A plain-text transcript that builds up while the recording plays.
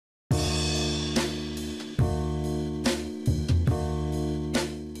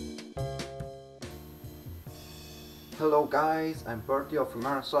Hello guys, I'm Bertie of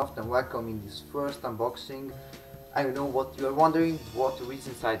Freeman Airsoft and welcome in this first unboxing. I know what you are wondering, what is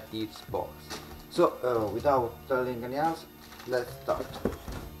inside this box. So without telling anything else, let's start.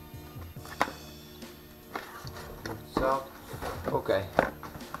 Move this out. Okay,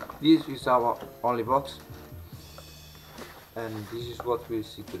 this is our only box and this is what we'll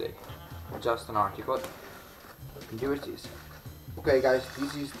see today. Just an article. And here it is. Okay guys,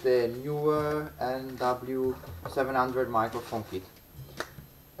 this is the NEEWER NW700 microphone kit.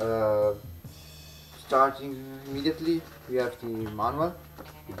 Starting immediately, we have the manual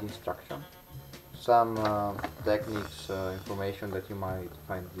with the instruction, some techniques, information that you might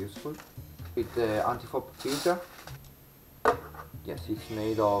find useful. With the anti-pop filter. Yes, it's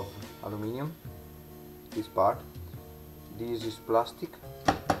made of aluminium, this part. This is plastic.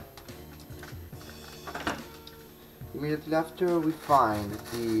 Immediately after we find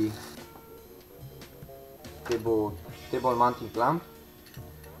the table mounting clamp,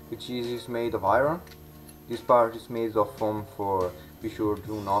 which is made of iron. This part is made of foam for be sure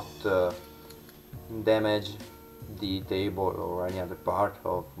do not damage the table or any other part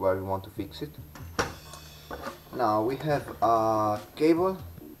of where we want to fix it. Now we have a cable,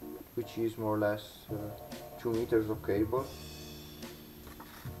 which is more or less 2 meters of cable,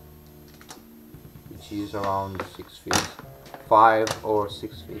 which is around 6 feet, 5 or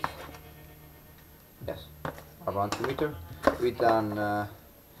 6 feet, yes, around 2 meters, with an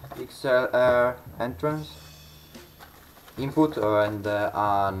XLR entrance input and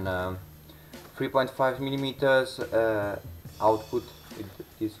an 3.5 millimeters output with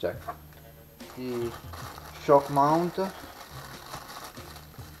this jack. The shock mount,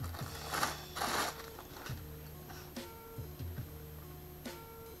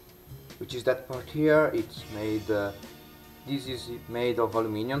 which is that part here. It's made, this is made of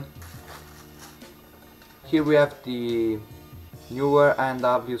aluminium. Here we have the NEEWER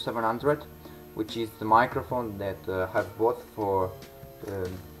NW700, which is the microphone that I have bought for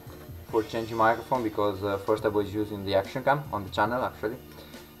changing microphone, because first I was using the action cam on the channel actually.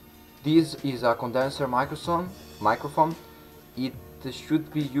 This is a condenser microphone. It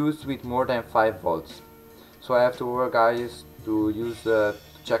should be used with more than 5 volts. So I have to work, guys, to use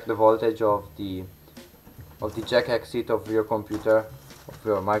check the voltage of the jack exit of your computer, of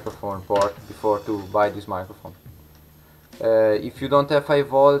your microphone port, before to buy this microphone. If you don't have 5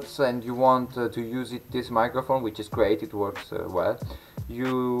 volts and you want to use this microphone, which is great, it works well,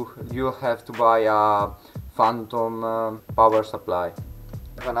 you'll have to buy a phantom power supply.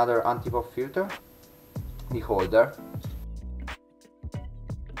 Another anti-pop filter, the holder,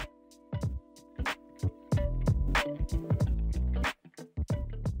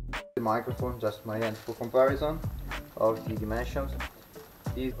 the microphone, just my hand for comparison of the dimensions.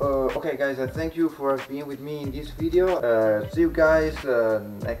 Okay guys, thank you for being with me in this video. See you guys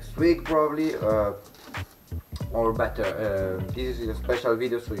next week probably, or better, this is a special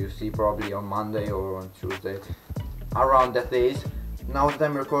video, so you see probably on Monday or on Tuesday, around that days. Now that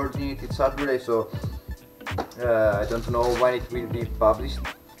I'm recording it, it's Saturday, so I don't know when it will be published.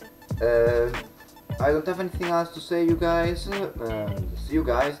 I don't have anything else to say, you guys. See you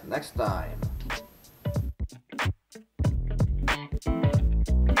guys next time.